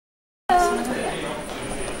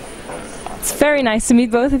Very nice to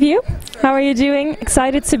meet both of you. How are you doing?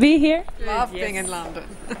 Excited to be here? Love being in London.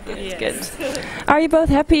 Yes. Good. Are you both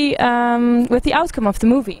happy with the outcome of the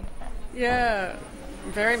movie? Yeah,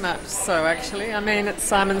 very much so actually. I mean, it's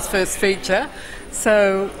Simon's first feature,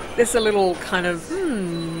 so there's a little kind of,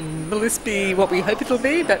 will this be what we hope it'll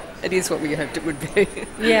be? But it is what we hoped it would be.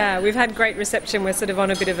 Yeah, we've had great reception. We're sort of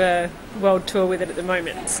on a bit of a world tour with it at the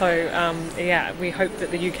moment. So, yeah, we hope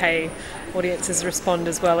that the UK audiences respond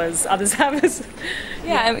as well as others have.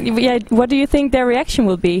 Yeah. What do you think their reaction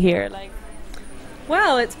will be here?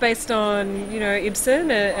 Well, it's based on, Ibsen,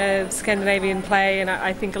 a Scandinavian play, and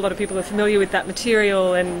I think a lot of people are familiar with that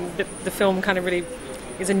material, and the film kind of really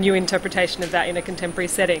is a new interpretation of that in a contemporary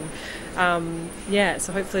setting. Yeah,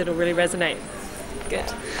 so hopefully it'll really resonate. Good.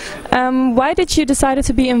 Why did you decide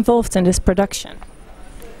to be involved in this production?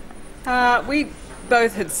 We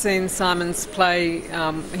both had seen Simon's play,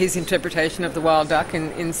 his interpretation of The Wild Duck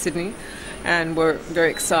in Sydney, and were very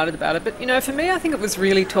excited about it. But, for me, I think it was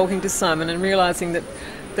really talking to Simon and realising that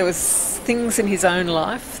there was things in his own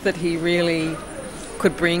life that he really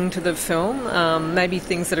could bring to the film, maybe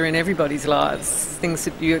things that are in everybody's lives, things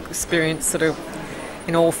that you experience sort of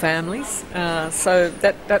in all families. So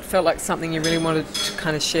that felt like something you really wanted to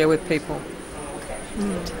kind of share with people.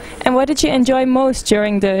 And what did you enjoy most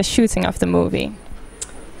during the shooting of the movie?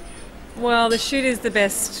 Well, the shoot is the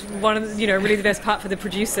best, really the best part for the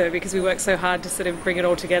producer, because we work so hard to sort of bring it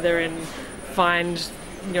all together and find,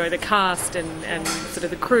 the cast and sort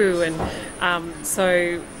of the crew, and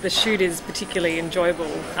so the shoot is particularly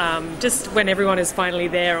enjoyable. Just when everyone is finally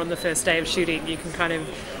there on the first day of shooting, you can kind of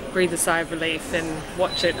breathe a sigh of relief and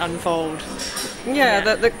watch it unfold. Yeah.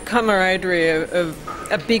 The camaraderie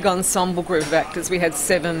of a big ensemble group of actors. We had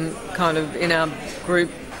 7 kind of in our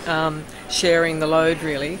group, sharing the load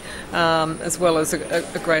really, as well as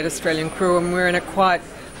a great Australian crew, and we're in a quite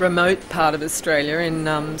remote part of Australia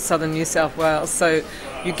in southern New South Wales, so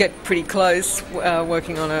you get pretty close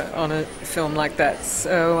working on a film like that.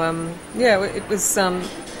 So yeah, it was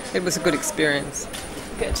a good experience.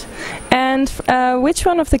 Good. And which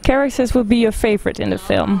one of the characters will be your favourite in the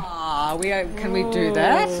film? Can we do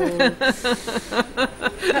that?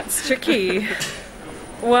 That's tricky.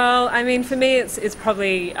 Well, I mean, for me, it's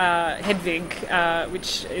probably Hedvig,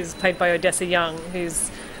 which is played by Odessa Young,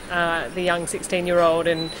 who's the young 16-year-old,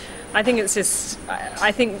 and I think it's just,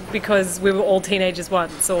 I think because we were all teenagers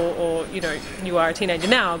once, or you are a teenager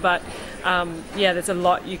now, but yeah, there's a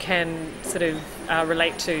lot you can sort of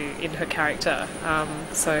relate to in her character,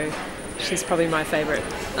 so she's probably my favourite.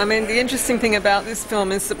 I mean, the interesting thing about this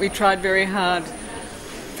film is that we tried very hard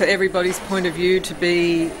for everybody's point of view to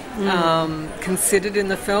be considered in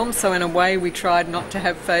the film, so in a way we tried not to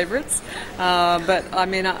have favourites, but I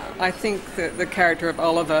mean I think that the character of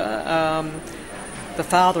Oliver, the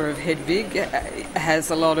father of Hedvig, has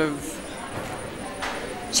a lot of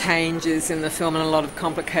changes in the film and a lot of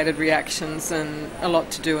complicated reactions and a lot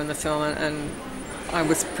to do in the film, and I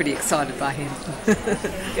was pretty excited by him.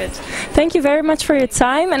 Good. Thank you very much for your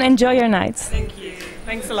time and enjoy your night. Thank you.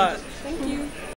 Thanks a lot.